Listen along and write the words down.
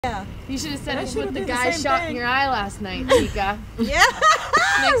Yeah. You should have said it with the guy shot in your eye last night, Chica. Yeah.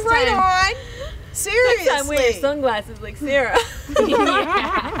 Next right time. on. Seriously. Next time wear your sunglasses like Sarah.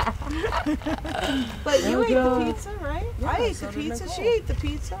 Yeah. But you ate the pizza, right? Yeah, I ate the pizza. She ate the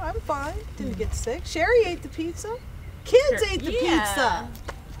pizza. I'm fine. Didn't get sick. Sherry ate the pizza. Kids ate the pizza.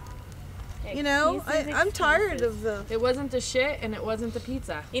 You know, I'm tired of the... It wasn't the shit and it wasn't the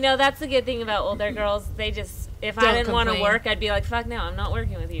pizza. You know, that's the good thing about older girls. They just, if I didn't want to work, I'd be like, fuck no, I'm not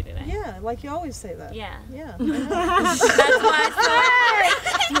working with you today. Yeah, like you always say that. Yeah. Yeah. That's why I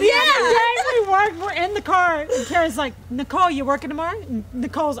said. Yeah. We're in the car, and Karen's like, Nicole, you working tomorrow? And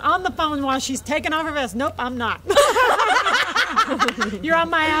Nicole's on the phone while she's taking off her vest. Nope, I'm not. You're on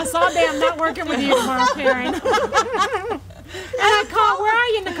my ass all day. I'm not working with you tomorrow, Karen. And I call, where are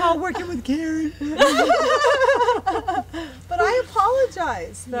you, Nicole? Working with Karen. But I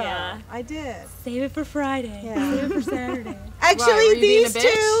apologize, though. Yeah. I did. Save it for Friday. Yeah. Save it for Saturday. Actually, these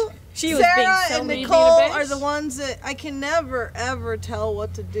two, She was being Sarah so and mean. Nicole, are the ones that I can never, ever tell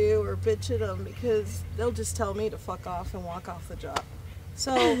what to do or bitch at them because they'll just tell me to fuck off and walk off the job.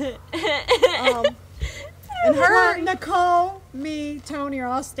 So, and her, Nicole, me, Tony are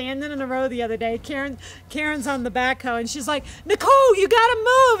all standing in a row the other day. Karen's on the backhoe, and she's like, Nicole, you gotta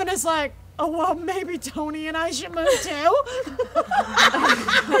move. And it's like, oh, well, maybe Tony and I should move too.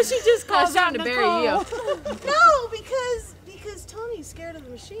 She just calls out Nicole. Bury you. no, because Tony's scared of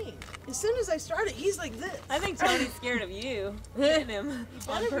the machine. As soon as I started, he's like this. I think Tony's scared of you. Hitting him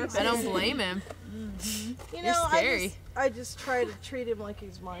on purpose. I don't blame him. You know, You're scary. I just try to treat him like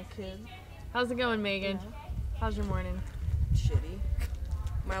he's my kid. How's it going, Megan? Yeah. How's your morning? Shitty.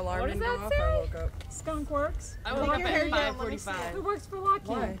 My alarm didn't go off. I woke up. Skunk works. I woke up at 5:45. It works for Lockheed.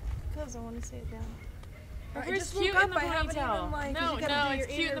 Why? Because I want to see it down. Where's just cute woke in the up. I haven't ponytail? even, like, No, you gotta do it's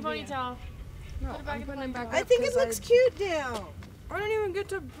your cute in the interview. ponytail. No, I'm putting it back up. I think it 'cause looks cute down. I didn't even get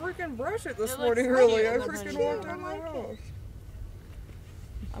to freaking brush it this It morning, looks really. cute I in the freaking ponytail. walked on my house.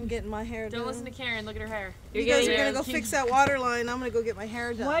 I'm getting my hair done. Don't listen to Karen. Look at her hair. You guys are gonna go fix that water line. I'm gonna go get my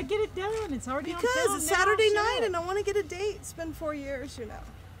hair done. Why get it done? It's already on Because film it's now, Saturday shit. night and I want to get a date. It's been 4 years, you know.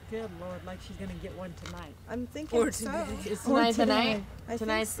 Good Lord, like she's gonna get one tonight. I'm thinking so. Is Or tonight the today. night? I think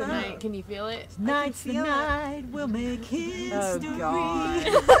Tonight's so. the night. Can you feel it? Tonight's the feel it. night we'll make history. Oh, God.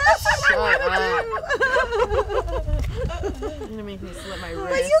 Shut up. You're gonna make me slip my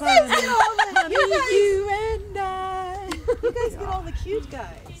But wrist. you guys get all the You and I. you guys get all the cute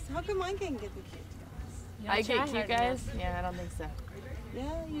guys. How come I can't get the cute guys? I get cute guys? Yeah, I don't think so.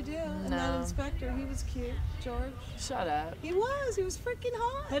 Yeah, you do. And that No. inspector, he was cute. George. Shut up. He was freaking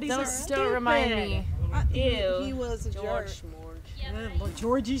hot. But he's so Don't remind me. Ew. He was a jerk. stupid.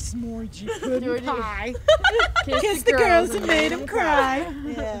 Georgie Smorgy pudding Georgie. pie. Kiss, Kiss the girls and made them cry.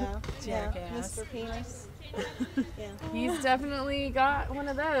 Yeah. Yeah. Jackass. Mr. Penis. Yeah. He's definitely got one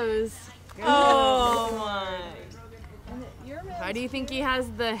of those. Oh my. And your How do you think he has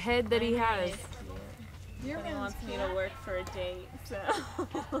the head that he has? Your He man's wants me to work for a date, so.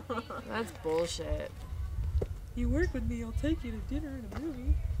 That's bullshit. You work with me, I'll take you to dinner and a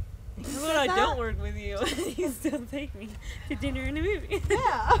movie. How about I don't work with you? You still take me to dinner and a movie. Yeah.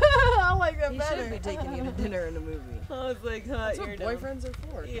 I like that He better. should be taking you to dinner and a movie. I was like, huh, That's you're what dumb. boyfriends are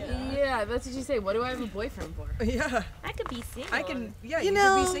for. Yeah. Yeah, that's what you say. What do I have a boyfriend for? Yeah. I could be single. I can, yeah, You you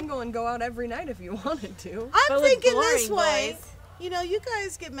know- could be single and go out every night if you wanted to. I'm But with thinking this boring way. boys. You know, you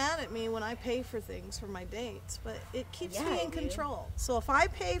guys get mad at me when I pay for things for my dates, but it keeps Yeah, me I in do. control. So if I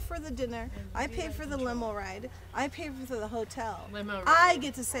pay for the dinner, I pay for the limo ride, I pay for the hotel, Limo ride. I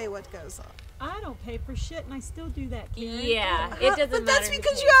get to say what goes on. I don't pay for shit and I still do that, Karen. Yeah, it doesn't But matter. that's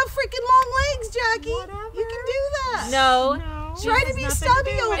because you have freaking long legs, Jackie. Whatever. You can do that. No. No. Try to there's be nothing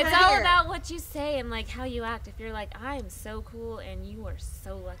stubby do over with It's it. all here. about what you say and like how you act. If you're like, I am so cool and you are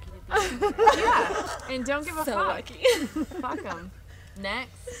so lucky to be here. Yeah, and don't give a So fuck. lucky. Fuck them.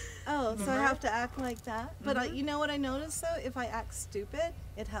 Next. Oh, so I have to act like that? But you know what I noticed though? If I act stupid,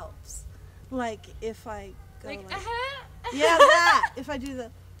 it helps. Like if I go like yeah, that. If I do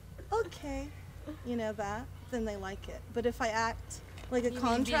the okay, you know that, then they like it. But if I act like a You mean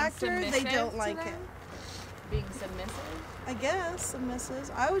being contractor, they submissive don't to like them? it. Being submissive. I guess,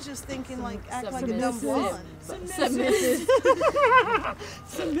 submissive. I was just thinking like act like a dumb Submissive. blonde. Submissive.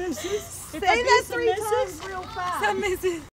 Submissive. Say that 3 times real fast. Submissive.